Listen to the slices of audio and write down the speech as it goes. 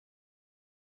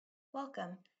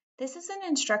Welcome. This is an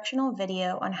instructional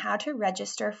video on how to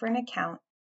register for an account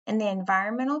in the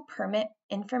Environmental Permit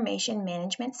Information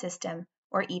Management System,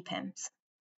 or EPIMS.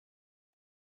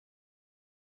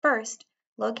 First,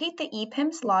 locate the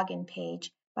EPIMS login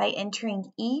page by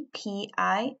entering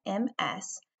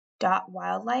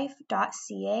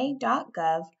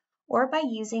epims.wildlife.ca.gov or by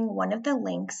using one of the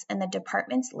links in the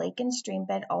department's Lake and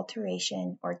Streambed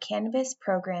Alteration or Cannabis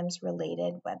Programs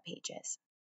related web pages.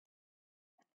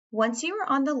 Once you are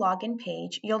on the login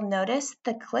page, you'll notice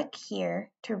the Click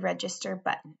Here to Register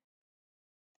button.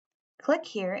 Click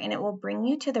here and it will bring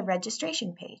you to the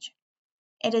registration page.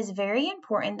 It is very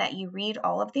important that you read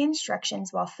all of the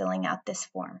instructions while filling out this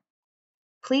form.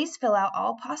 Please fill out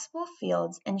all possible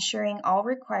fields, ensuring all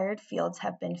required fields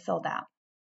have been filled out.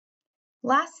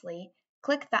 Lastly,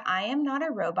 click the I am not a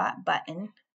robot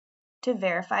button to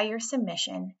verify your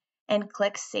submission and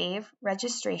click Save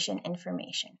Registration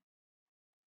Information.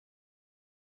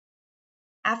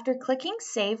 After clicking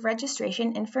Save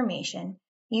Registration Information,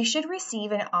 you should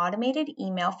receive an automated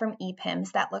email from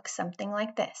EPIMS that looks something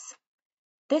like this.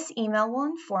 This email will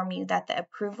inform you that the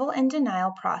approval and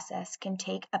denial process can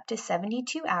take up to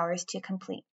 72 hours to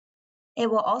complete. It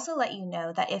will also let you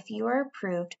know that if you are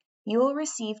approved, you will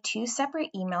receive two separate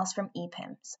emails from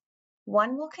EPIMS.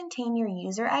 One will contain your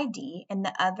user ID and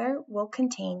the other will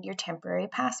contain your temporary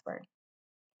password.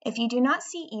 If you do not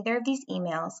see either of these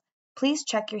emails, please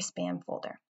check your spam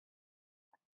folder.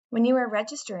 When you are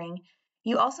registering,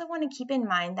 you also want to keep in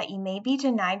mind that you may be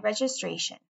denied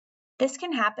registration. This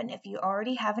can happen if you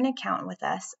already have an account with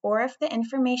us or if the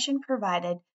information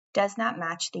provided does not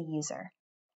match the user.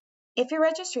 If your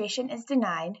registration is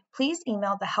denied, please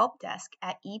email the help desk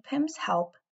at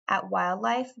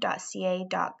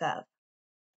epimshelp@wildlife.ca.gov.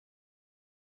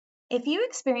 If you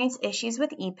experience issues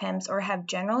with EPIMS or have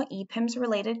general EPIMS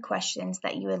related questions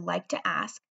that you would like to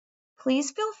ask,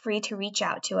 please feel free to reach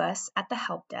out to us at the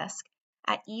help desk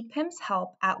at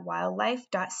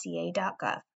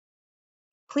epimshelp@wildlife.ca.gov.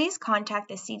 Please contact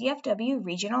the CDFW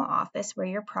regional office where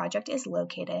your project is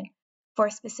located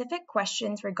for specific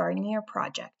questions regarding your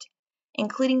project,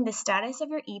 including the status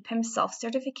of your EPIMS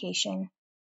self-certification,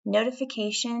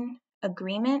 notification,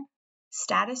 agreement,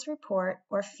 status report,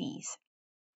 or fees.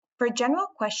 For general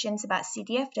questions about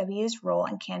CDFW's role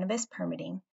in cannabis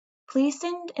permitting, please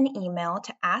send an email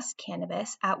to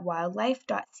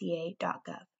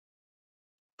askcannabis@wildlife.ca.gov.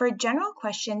 For general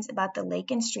questions about the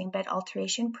Lake and Streambed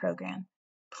Alteration Program,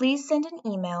 please send an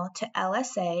email to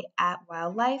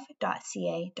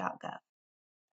lsa@wildlife.ca.gov.